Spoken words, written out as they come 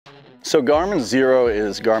So Garmin Xero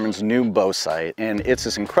is Garmin's new bow sight, and it's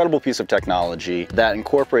this incredible piece of technology that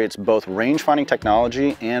incorporates both range-finding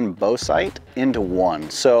technology and bow sight into one.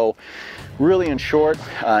 So really, in short,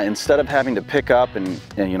 instead of having to pick up and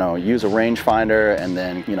use a rangefinder and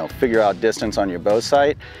then figure out distance on your bow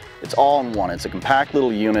sight, it's all in one. It's a compact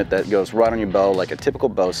little unit that goes right on your bow like a typical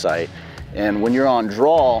bow sight. And when you're on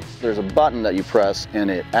draw, there's a button that you press and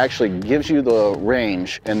it actually gives you the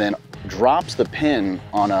range and then drops the pin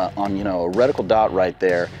on a reticle dot right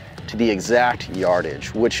there to the exact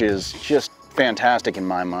yardage, which is just fantastic in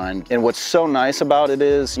my mind. And what's so nice about it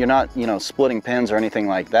is you're not splitting pins or anything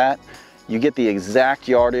like that. You get the exact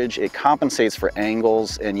yardage, it compensates for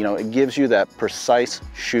angles, and it gives you that precise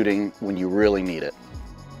shooting when you really need it.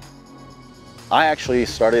 I actually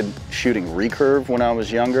started shooting recurve when I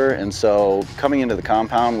was younger, and so coming into the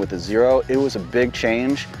compound with the Xero, it was a big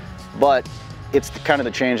change, but it's kind of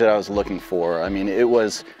the change that I was looking for. I mean, it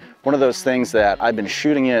was one of those things that I've been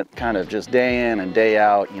shooting it kind of just day in and day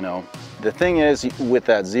out. The thing is, with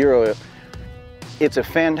that Xero, it's a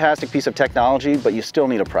fantastic piece of technology, but you still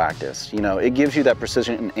need to practice. It gives you that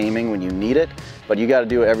precision in aiming when you need it, but you got to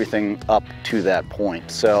do everything up to that point.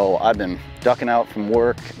 So I've been ducking out from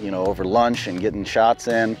work, over lunch and getting shots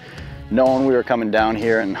in, knowing we were coming down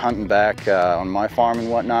here and hunting back on my farm and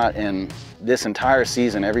whatnot. And this entire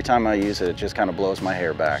season, every time I use it, it just kind of blows my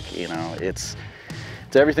hair back. It's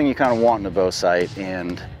everything you kind of want in a bow sight.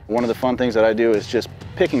 And one of the fun things that I do is just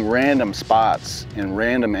picking random spots and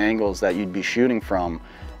random angles that you'd be shooting from,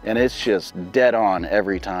 and it's just dead on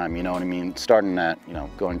every time, you know what I mean? Starting at,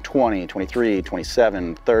 going 20, 23,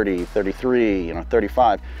 27, 30, 33,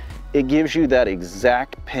 35. It gives you that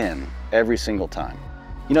exact pin every single time.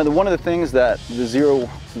 One of the things that the Xero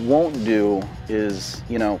won't do is,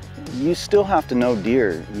 you still have to know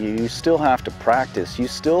deer, you still have to practice, you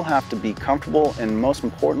still have to be comfortable, and most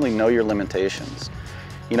importantly, know your limitations.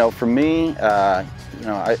 For me,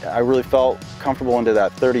 I really felt comfortable into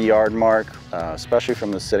that 30-yard mark, especially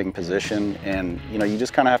from the sitting position, and you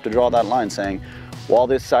just kind of have to draw that line saying, while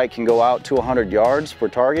this sight can go out to 100 yards per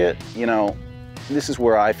target, this is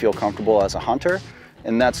where I feel comfortable as a hunter.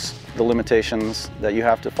 And that's the limitations that you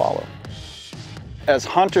have to follow. As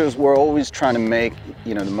hunters, we're always trying to make,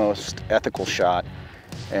 the most ethical shot.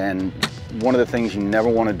 And one of the things you never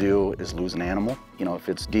want to do is lose an animal. If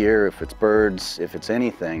it's deer, if it's birds, if it's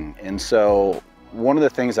anything. And so one of the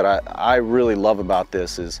things that I really love about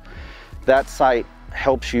this is that sight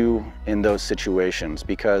helps you in those situations,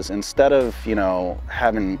 because instead of,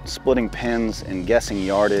 splitting pins and guessing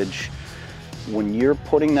yardage, when you're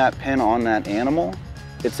putting that pin on that animal,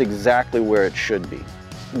 it's exactly where it should be.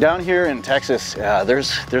 Down here in Texas,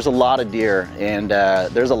 there's a lot of deer, and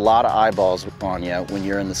there's a lot of eyeballs on you when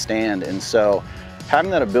you're in the stand. And so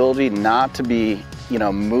having that ability not to be,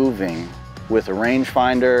 moving with a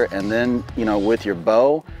rangefinder and then, with your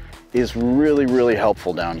bow is really, really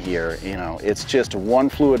helpful down here. It's just one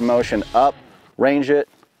fluid motion up, range it,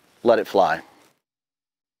 let it fly.